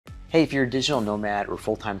Hey, if you're a digital nomad or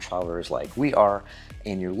full-time travelers like we are,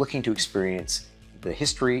 and you're looking to experience the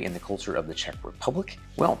history and the culture of the Czech Republic,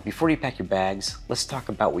 well, before you pack your bags, let's talk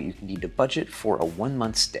about what you can need to budget for a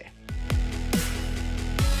 1-month stay.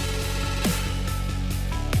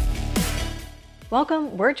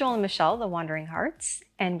 Welcome, we're Joel and Michelle, the Wandering Hartz,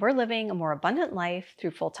 and we're living a more abundant life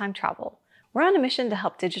through full-time travel. We're on a mission to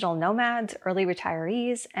help digital nomads, early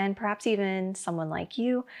retirees, and perhaps even someone like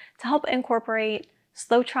you to help incorporate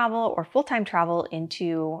slow travel or full-time travel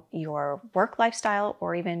into your work lifestyle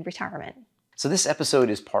or even retirement. So this episode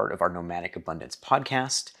is part of our Nomadic Abundance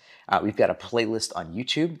Podcast. We've got a playlist on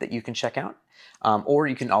YouTube that you can check out, or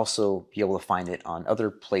you can also be able to find it on other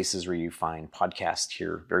places where you find podcasts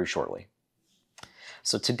here very shortly.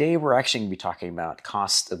 So today we're actually going to be talking about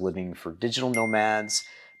cost of living for digital nomads,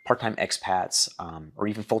 part-time expats, or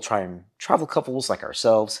even full-time travel couples like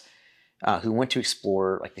ourselves, who want to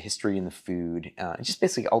explore like the history and the food, and just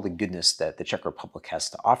basically all the goodness that the Czech Republic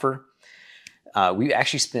has to offer. We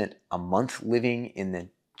actually spent a month living in the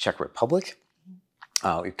Czech Republic.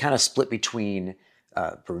 We kind of split between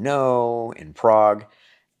Brno and Prague,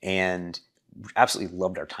 and absolutely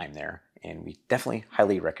loved our time there, and we definitely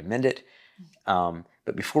highly recommend it.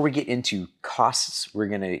 But before we get into costs, we're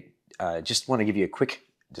going to just want to give you a quick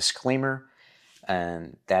disclaimer,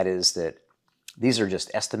 and that is that these are just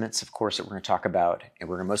estimates, of course, that we're going to talk about, and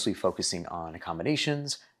we're mostly focusing on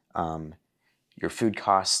accommodations, your food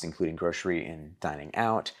costs, including grocery and dining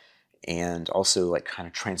out, and also like kind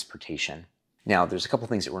of transportation. Now, there's a couple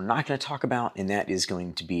things that we're not going to talk about, and that is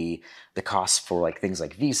going to be the costs for like things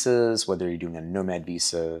like visas, whether you're doing a nomad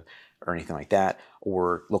visa or anything like that,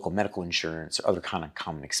 or local medical insurance or other kind of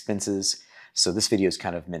common expenses. So this video is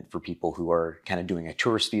kind of meant for people who are kind of doing a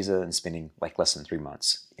tourist visa and spending like less than 3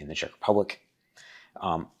 months in the Czech Republic.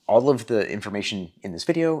 All of the information in this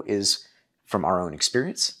video is from our own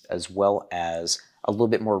experience, as well as a little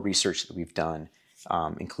bit more research that we've done,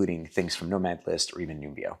 including things from Nomad List or even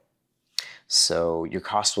Numbeo. So your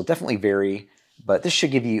costs will definitely vary, but this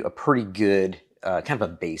should give you a pretty good kind of a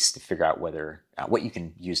base to figure out whether what you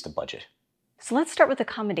can use to budget. So let's start with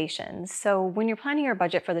accommodations. So when you're planning your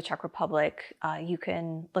budget for the Czech Republic, you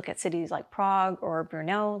can look at cities like Prague or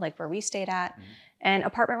Brno, like where we stayed at. And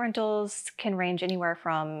apartment rentals can range anywhere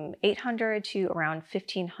from $800 to around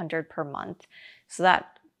 $1,500 per month. So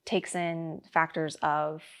that takes in factors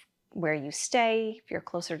of where you stay, if you're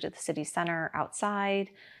closer to the city center, outside,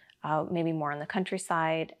 maybe more on the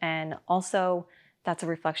countryside. And also that's a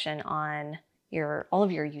reflection on all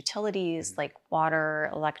of your utilities like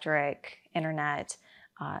water, electric, internet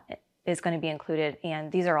is going to be included.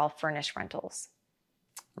 And these are all furnished rentals.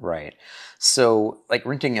 Right. So like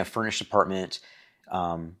renting a furnished apartment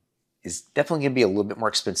is definitely going to be a little bit more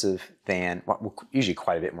expensive than, well, usually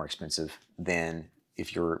quite a bit more expensive than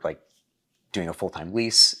if you're like doing a full-time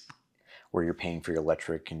lease where you're paying for your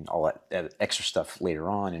electric and all that extra stuff later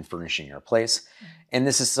on and furnishing your place. And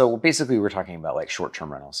this is, so basically we're talking about like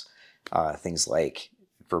short-term rentals, things like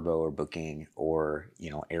Vrbo or Booking or,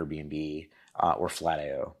 Airbnb or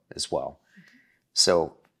Flat.io as well.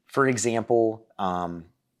 So for example, and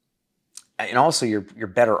also you're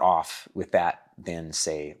better off with that than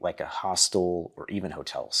say like a hostel or even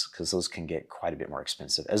hotels, because those can get quite a bit more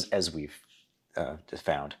expensive as we've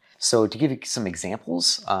found. So to give you some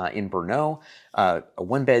examples, in Brno, a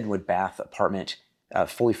 1-bed, 1-bath apartment,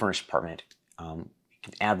 fully furnished apartment, can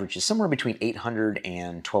average is somewhere between $800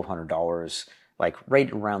 and $1,200, like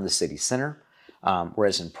right around the city center.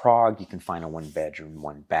 Whereas in Prague, you can find a 1-bedroom,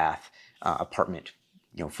 1-bath apartment,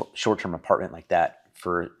 short-term apartment like that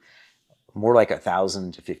for more like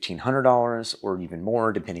 $1,000 to $1,500, or even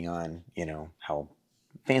more, depending on how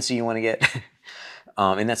fancy you want to get.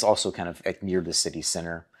 And that's also kind of near the city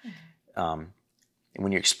center. And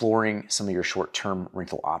when you're exploring some of your short-term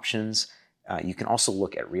rental options, you can also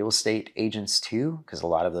look at real estate agents too, because a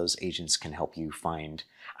lot of those agents can help you find.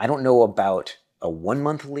 I don't know about a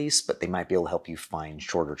 1-month lease, but they might be able to help you find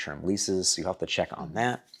shorter-term leases. So you have to check on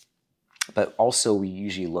that. But also, we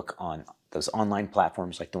usually look on those online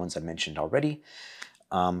platforms like the ones I mentioned already,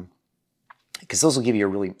 because those will give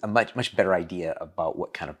you a much better idea about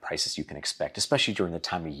what kind of prices you can expect, especially during the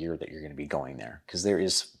time of year that you're going to be going there, because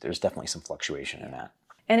there's definitely some fluctuation in that.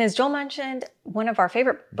 And as Joel mentioned, one of our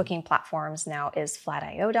favorite booking platforms now is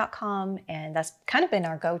flatio.com, and that's kind of been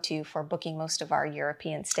our go-to for booking most of our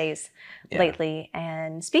European stays lately.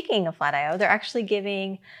 And speaking of Flat.io, they're actually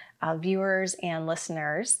giving viewers and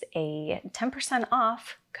listeners a 10%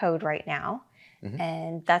 off code right now.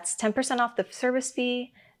 And that's 10% off the service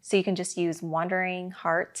fee. So you can just use Wandering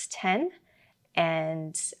Hartz 10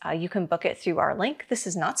 and you can book it through our link. This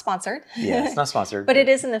is not sponsored. Yeah, it's not sponsored. But it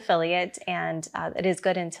is an affiliate, and it is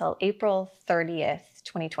good until April 30th,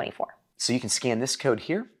 2024. So you can scan this code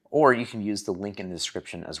here, or you can use the link in the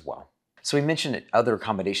description as well. So we mentioned other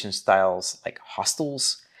accommodation styles like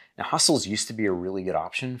hostels. Now, hostels used to be a really good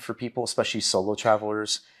option for people, especially solo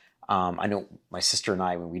travelers. I know my sister and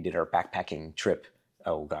I, when we did our backpacking trip,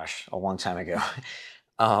 oh gosh, a long time ago.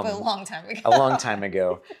 A long time ago. A long time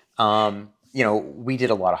ago. We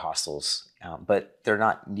did a lot of hostels, but they're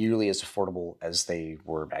not nearly as affordable as they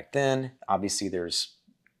were back then. Obviously, there's,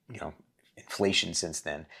 inflation since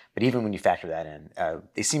then. But even when you factor that in,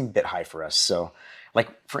 they seem a bit high for us. So, like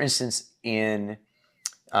for instance, in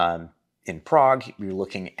Prague, we were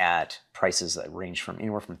looking at prices that range from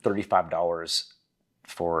anywhere from $35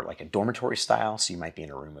 for like a dormitory style, so you might be in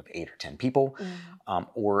a room of 8 or 10 people,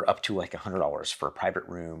 or up to like $100 for a private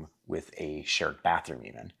room with a shared bathroom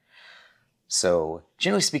even. So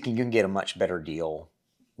generally speaking, you can get a much better deal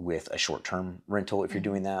with a short-term rental if you're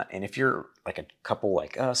doing that. And if you're like a couple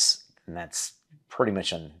like us, then that's pretty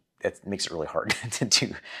much that makes it really hard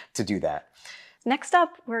to do that. Next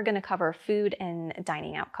up, we're going to cover food and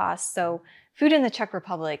dining out costs. So food in the Czech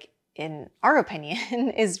Republic, in our opinion,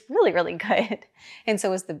 is really, really good. And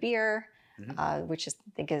so is the beer, which I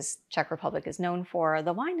think Czech Republic is known for.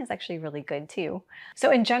 The wine is actually really good too. So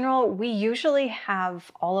in general, we usually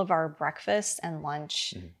have all of our breakfast and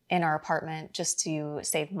lunch in our apartment just to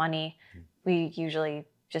save money. We usually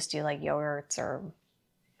just do like yogurts or,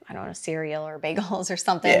 I don't know, cereal or bagels or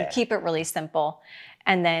something. Yeah. Keep it really simple.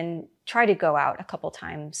 And then try to go out a couple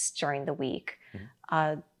times during the week.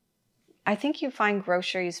 I think you find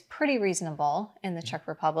groceries pretty reasonable in the Czech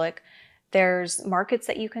Republic. There's markets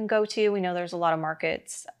that you can go to. We know there's a lot of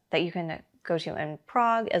markets that you can go to in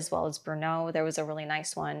Prague as well as Brno. There was a really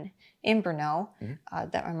nice one in Brno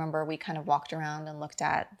that I remember we kind of walked around and looked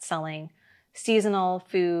at, selling seasonal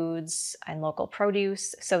foods and local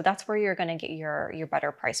produce. So that's where you're going to get your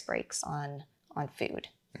better price breaks on food.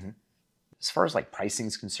 As far as like pricing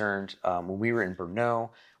is concerned, when we were in Brno,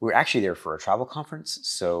 we were actually there for a travel conference.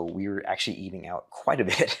 So we were actually eating out quite a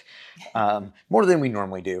bit, more than we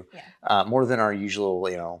normally do, more than our usual,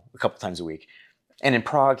 a couple times a week. And in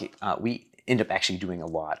Prague, we end up actually doing a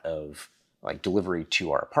lot of like delivery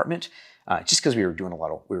to our apartment, just because we were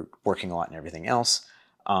working a lot and everything else.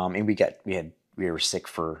 And we were sick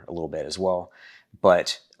for a little bit as well.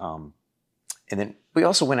 But, and then we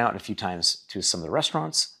also went out a few times to some of the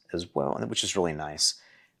restaurants as well, which is really nice.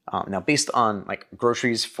 Now, based on like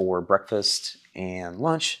groceries for breakfast and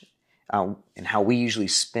lunch, and how we usually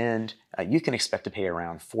spend, you can expect to pay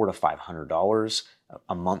around $400 to $500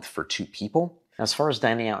 a month for 2 people. Now, as far as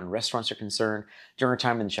dining out in restaurants are concerned, during our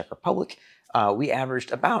time in the Czech Republic, we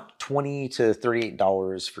averaged about $20 to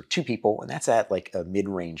 $38 for 2 people, and that's at like a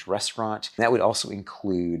mid-range restaurant. And that would also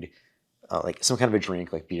include like some kind of a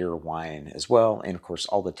drink, like beer or wine as well, and of course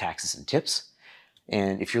all the taxes and tips.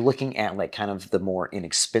 And if you're looking at like kind of the more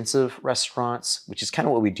inexpensive restaurants, which is kind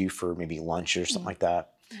of what we do for maybe lunch or something like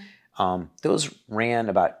that, those ran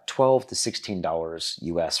about $12 to $16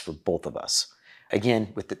 US for both of us.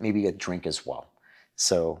 Again, with maybe a drink as well.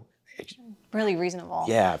 So really reasonable.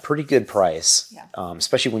 Yeah, pretty good price,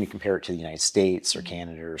 especially when you compare it to the United States or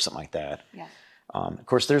Canada or something like that. Yeah. Of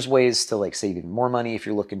course, there's ways to like save even more money if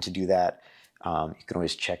you're looking to do that. You can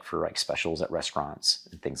always check for like specials at restaurants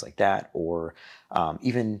and things like that, or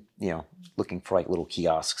even looking for like little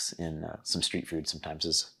kiosks in some street food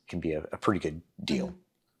sometimes can be a pretty good deal.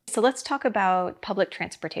 So let's talk about public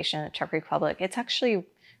transportation in the Czech Republic. It's actually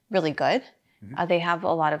really good. They have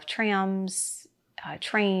a lot of trams,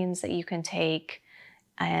 trains that you can take,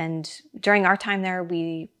 and during our time there,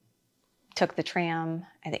 we took the tram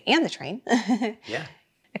and the train. Yeah.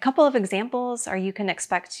 A couple of examples are you can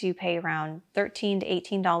expect to pay around $13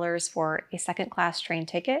 to $18 for a second-class train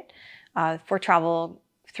ticket for travel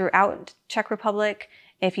throughout Czech Republic.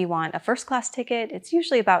 If you want a first-class ticket, it's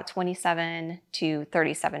usually about $27 to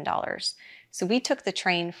 $37. So we took the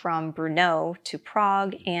train from Brno to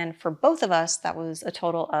Prague, and for both of us, that was a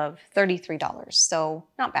total of $33. So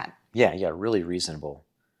not bad. Yeah, really reasonable.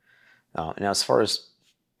 Now, as far as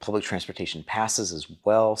public transportation passes as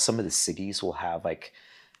well, some of the cities will have like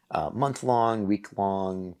month-long,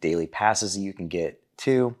 week-long, daily passes that you can get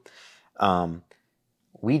too.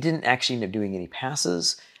 We didn't actually end up doing any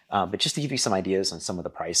passes, but just to give you some ideas on some of the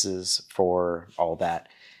prices for all that,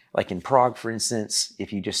 like in Prague, for instance,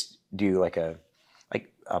 if you just do like a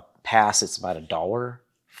pass, it's about $1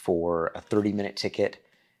 for a 30-minute ticket.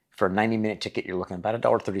 For a 90-minute ticket, you're looking at about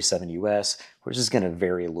 $1.37 US, which is going to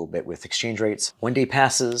vary a little bit with exchange rates. One-day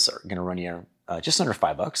passes are going to run you just under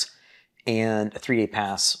 $5. And a 3-day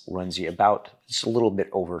pass runs you about just a little bit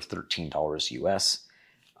over $13 US.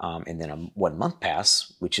 And then a 1-month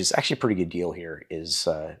pass, which is actually a pretty good deal here, is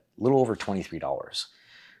a little over $23.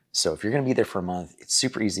 So if you're going to be there for a month, it's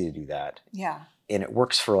super easy to do that. Yeah. And it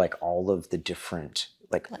works for like all of the different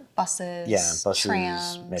like buses,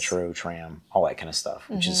 trams, metro, tram, all that kind of stuff,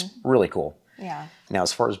 which is really cool. Yeah. Now,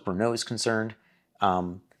 as far as Brno is concerned,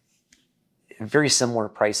 very similar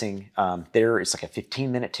pricing. There, it's like a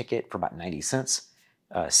 15-minute ticket for about 90 cents.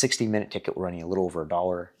 60-minute ticket will run you a little over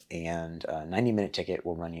 $1, and a 90-minute ticket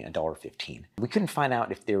will run you $1.15. We couldn't find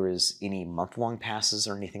out if there was any month-long passes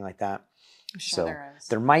or anything like that. I'm sure So there is.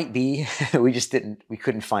 there might be. We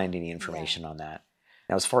couldn't find any information on that.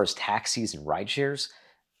 Now, as far as taxis and ride shares,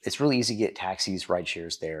 it's really easy to get taxis, ride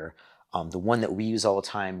shares there. The one that we use all the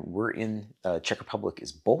time, we're in Czech Republic,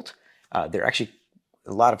 is Bolt. They're actually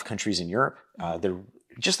a lot of countries in Europe. They're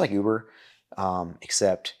just like Uber,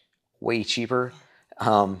 except way cheaper.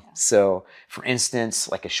 So for instance,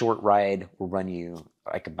 like a short ride will run you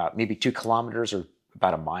like about maybe 2 kilometers or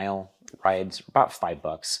about a mile rides, about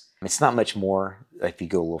 $5. It's not much more if you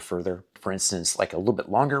go a little further. For instance, like a little bit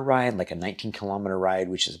longer ride, like a 19-kilometer ride,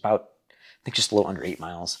 which is about, I think, just a little under 8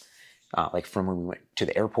 miles, like from when we went to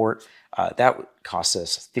the airport, that would cost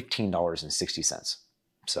us $15.60.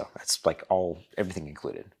 So that's like everything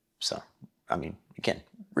included. So, I mean, again,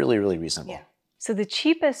 really, really reasonable. Yeah. So the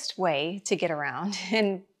cheapest way to get around,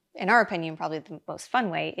 and in our opinion, probably the most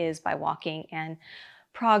fun way, is by walking. And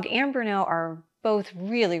Prague and Brno are both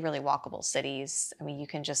really, really walkable cities. I mean, you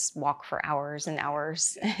can just walk for hours and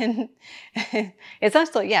hours. And it's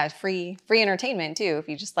also, free entertainment too, if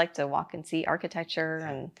you just like to walk and see architecture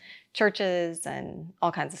and churches and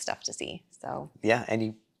all kinds of stuff to see. So yeah, and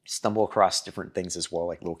you stumble across different things as well,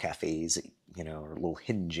 like little cafes, or little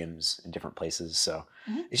hidden gems in different places. So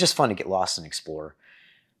it's just fun to get lost and explore.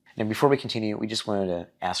 And before we continue, we just wanted to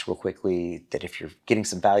ask real quickly that if you're getting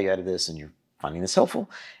some value out of this and you're finding this helpful,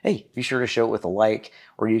 hey, be sure to show it with a like,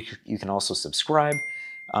 or you can also subscribe.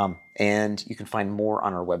 And you can find more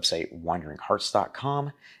on our website,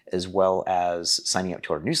 wanderinghartz.com, as well as signing up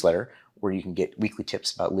to our newsletter, where you can get weekly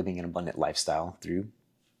tips about living an abundant lifestyle through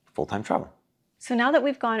full-time travel. So now that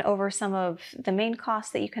we've gone over some of the main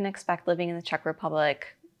costs that you can expect living in the Czech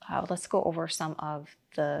Republic, let's go over some of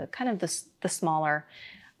the the smaller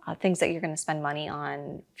things that you're going to spend money on,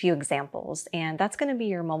 a few examples, and that's going to be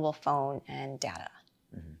your mobile phone and data.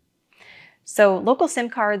 So local SIM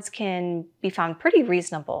cards can be found pretty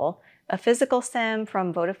reasonable. A physical SIM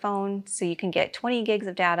from Vodafone, so you can get 20 gigs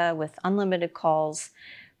of data with unlimited calls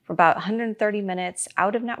for about 130 minutes.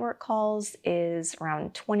 Out-of-network calls is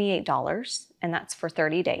around $28, and that's for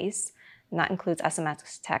 30 days. And that includes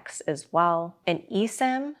SMS texts as well. An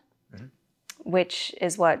eSIM, which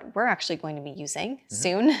is what we're actually going to be using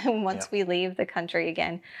soon once we leave the country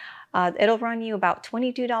again. It'll run you about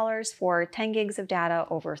 $22 for 10 gigs of data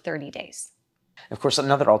over 30 days. Of course,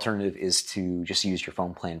 another alternative is to just use your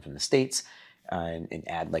phone plan from the States and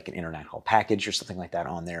add like an international package or something like that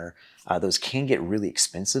on there. Those can get really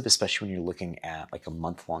expensive, especially when you're looking at like a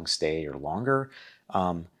month-long stay or longer.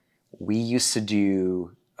 We used to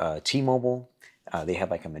do T-Mobile. They have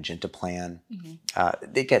like a Magenta plan.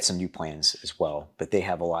 They get some new plans as well, but they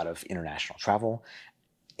have a lot of international travel.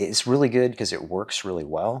 It's really good because it works really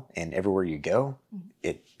well, and everywhere you go,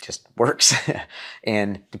 it just works.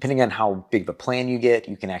 And depending on how big of a plan you get,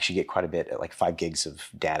 you can actually get quite a bit at like 5 gigs of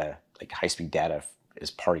data, like high-speed data as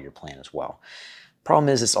part of your plan as well. Problem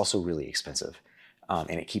is, it's also really expensive, and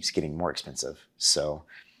it keeps getting more expensive. So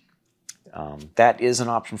that is an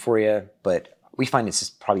option for you, but we find it's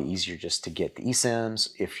just probably easier just to get the eSIMs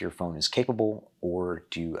if your phone is capable, or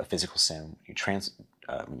do a physical SIM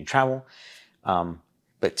when you travel.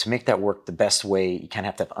 But to make that work the best way, you kind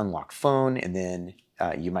of have to have an unlocked phone, and then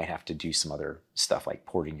you might have to do some other stuff like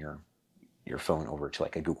porting your phone over to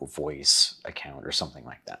like a Google Voice account or something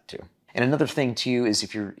like that too. And another thing too is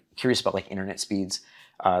if you're curious about like internet speeds,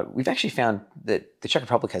 we've actually found that the Czech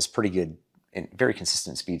Republic has pretty good and very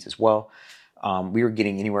consistent speeds as well. We were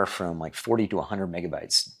getting anywhere from like 40 to 100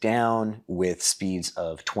 megabytes down with speeds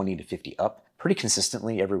of 20 to 50 up pretty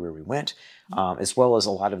consistently everywhere we went, as well as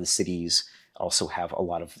a lot of the cities also have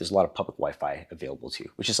there's a lot of public Wi-Fi available too,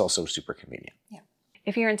 which is also super convenient. Yeah.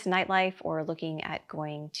 If you're into nightlife or looking at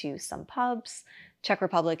going to some pubs, Czech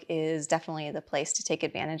Republic is definitely the place to take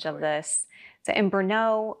advantage of this. So in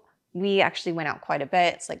Brno, we actually went out quite a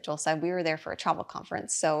bit. It's like Joel said, we were there for a travel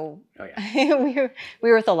conference. So we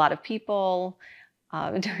were with a lot of people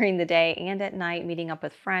during the day and at night, meeting up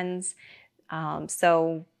with friends.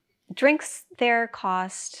 So drinks there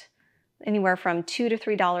cost anywhere from $2 to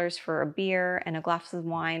 $3 for a beer, and a glass of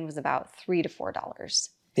wine was about $3 to $4.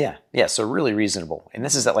 Yeah. So really reasonable. And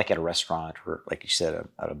this is at a restaurant or, like you said,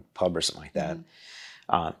 at a pub or something like that.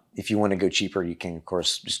 If you want to go cheaper, you can, of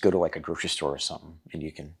course, just go to a grocery store or something, and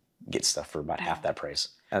you can get stuff for about half that price.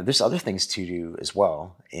 There's other things to do as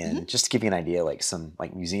well. And just to give you an idea, some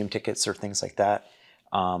museum tickets or things like that.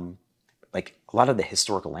 A lot of the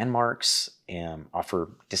historical landmarks offer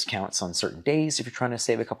discounts on certain days if you're trying to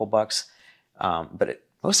save a couple bucks. But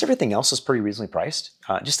most everything else is pretty reasonably priced.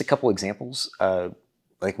 Just a couple examples.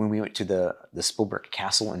 When we went to the Spielberg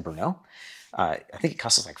Castle in Brno, I think it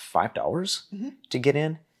cost us $5 to get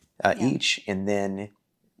in each. And then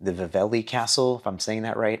the Vivelli Castle, if I'm saying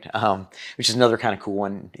that right, which is another kind of cool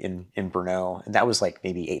one in Brno. And that was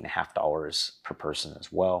maybe $8.50 per person as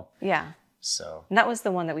well. Yeah. So and that was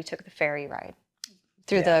the one that we took the ferry ride.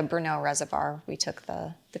 Through the Brno Reservoir, we took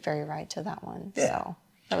the ferry ride to that one. Yeah. So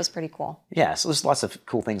that was pretty cool. Yeah, so there's lots of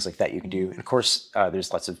cool things like that you can do. And of course,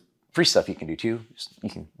 there's lots of free stuff you can do too. You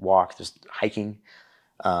can walk, there's hiking.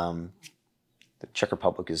 The Czech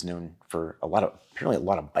Republic is known for apparently a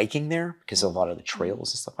lot of biking there because of a lot of the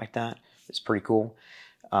trails and stuff like that. It's pretty cool.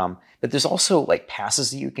 But there's also passes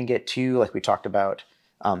that you can get too, like we talked about.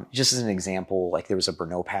 Just as an example, there was a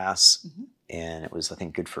Brno pass, and it was, I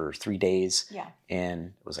think, good for 3 days. Yeah.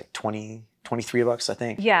 And it was $23, I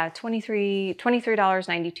think. Yeah,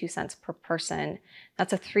 $23.92 per person.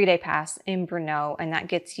 That's a 3-day pass in Brno, and that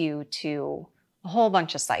gets you to a whole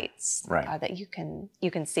bunch of sites that you can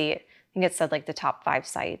see. I think it said the top 5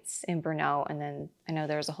 sites in Brno, and then I know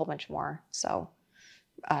there's a whole bunch more. So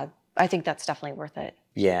I think that's definitely worth it.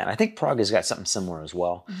 Yeah, and I think Prague has got something similar as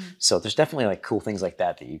well. So there's definitely cool things like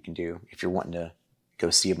that you can do if you're wanting to go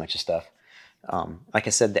see a bunch of stuff. Like I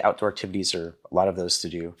said, the outdoor activities are a lot of those to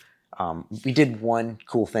do. We did one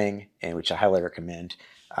cool thing, and which I highly recommend,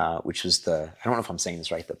 which was I don't know if I'm saying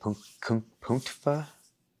this right, the Puntva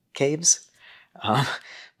Caves.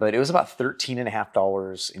 But it was about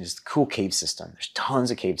 $13.50, and it's a cool cave system. There's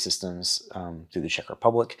tons of cave systems through the Czech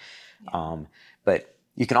Republic. But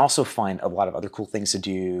you can also find a lot of other cool things to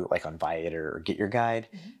do, on Viator or Get Your Guide.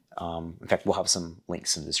 In fact, we'll have some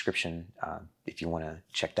links in the description if you want to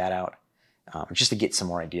check that out, just to get some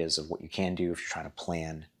more ideas of what you can do if you're trying to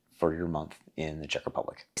plan for your month in the Czech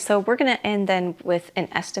Republic. So we're going to end then with an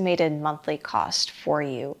estimated monthly cost for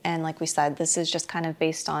you. And like we said, this is just kind of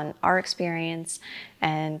based on our experience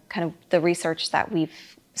and kind of the research that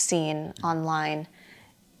we've seen online.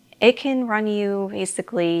 It can run you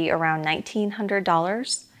basically around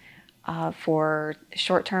 $1,900 for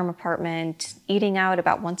short-term apartment, eating out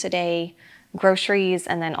about once a day, groceries,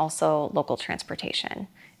 and then also local transportation.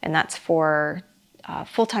 And that's for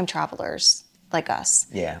full-time travelers like us.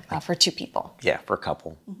 Yeah. For 2 people. Yeah, for a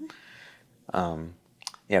couple.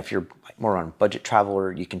 If you're more on a budget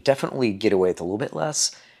traveler, you can definitely get away with a little bit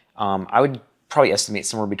less. I would probably estimate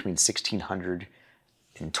somewhere between $1,600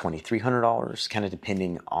 and $2,300, kind of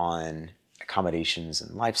depending on accommodations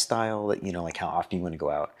and lifestyle, that how often you want to go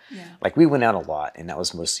out. Yeah. We went out a lot, and that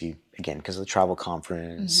was mostly, again, because of the travel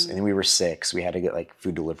conference, and then we were sick, so we had to get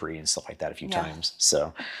food delivery and stuff like that a few times.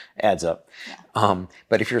 So it adds up. Yeah.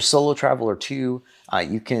 But if you're a solo traveler too,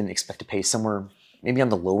 you can expect to pay somewhere maybe on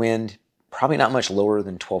the low end, probably not much lower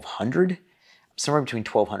than $1,200, somewhere between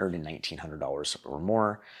 $1,200 and $1,900 or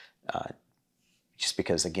more. Just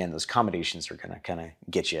because, again, those accommodations are going to kind of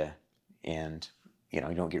get you, and you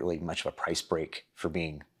don't get really much of a price break for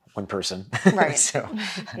being one person. Right. So,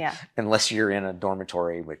 unless you're in a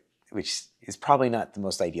dormitory, which is probably not the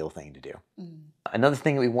most ideal thing to do. Another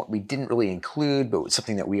thing that we didn't really include, but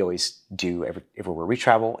something that we always do everywhere we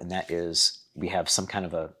travel, and that is we have some kind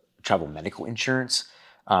of a travel medical insurance.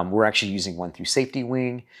 We're actually using one through Safety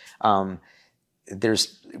Wing.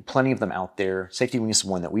 There's plenty of them out there. Safety Wing is the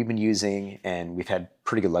one that we've been using, and we've had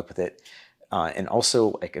pretty good luck with it. And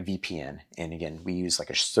also a VPN. And again, we use a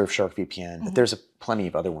Surfshark VPN, but there's plenty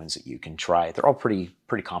of other ones that you can try. They're all pretty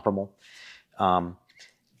comparable.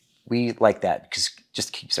 We like that because it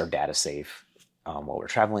just keeps our data safe while we're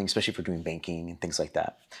traveling, especially if we're doing banking and things like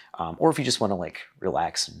that. Or if you just want to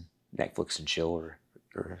relax and Netflix and chill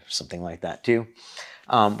or something like that too.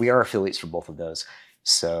 We are affiliates for both of those.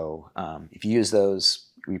 So if you use those,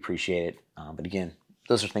 we appreciate it. But again,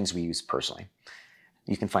 those are things we use personally.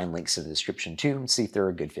 You can find links in the description too and see if they're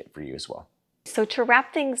a good fit for you as well. So to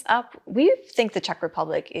wrap things up, we think the Czech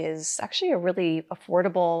Republic is actually a really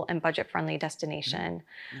affordable and budget-friendly destination,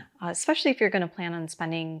 especially if you're going to plan on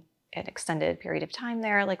spending an extended period of time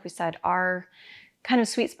there. Like we said, our kind of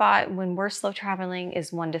sweet spot when we're slow traveling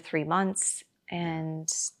is 1 to 3 months.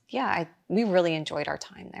 And we really enjoyed our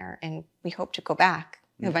time there, and we hope to go back.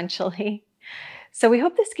 eventually. So we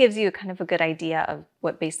hope this gives you kind of a good idea of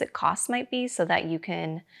what basic costs might be so that you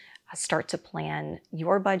can start to plan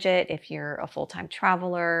your budget if you're a full-time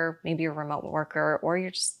traveler, maybe you're a remote worker, or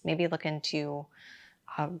you're just maybe looking to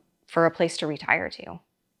for a place to retire to.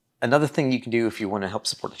 Another thing you can do if you want to help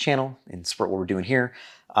support the channel and support what we're doing here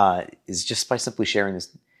is just by simply sharing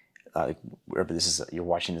this, wherever this is, you're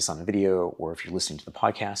watching this on a video, or if you're listening to the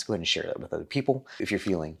podcast, go ahead and share that with other people. If you're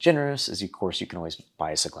feeling generous, of course, you can always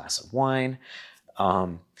buy us a glass of wine,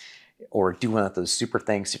 or do one of those super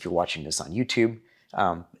thanks if you're watching this on YouTube.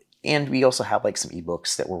 And we also have like some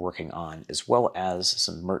ebooks that we're working on, as well as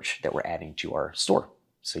some merch that we're adding to our store.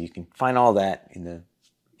 So you can find all that in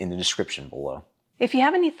the description below. If you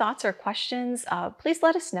have any thoughts or questions, please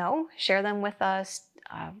let us know. Share them with us.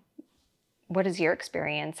 What is your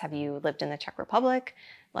experience? Have you lived in the Czech Republic?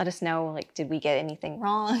 Let us know, like, did we get anything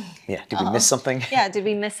wrong? Yeah, did we miss something? Yeah, did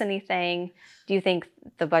we miss anything? Do you think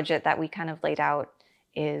the budget that we kind of laid out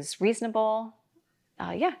is reasonable?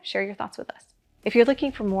 Yeah, share your thoughts with us. If you're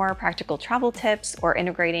looking for more practical travel tips or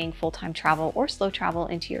integrating full-time travel or slow travel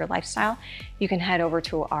into your lifestyle, you can head over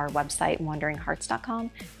to our website, wanderinghartz.com,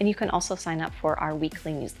 and you can also sign up for our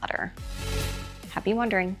weekly newsletter. Happy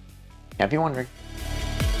wandering. Happy wandering.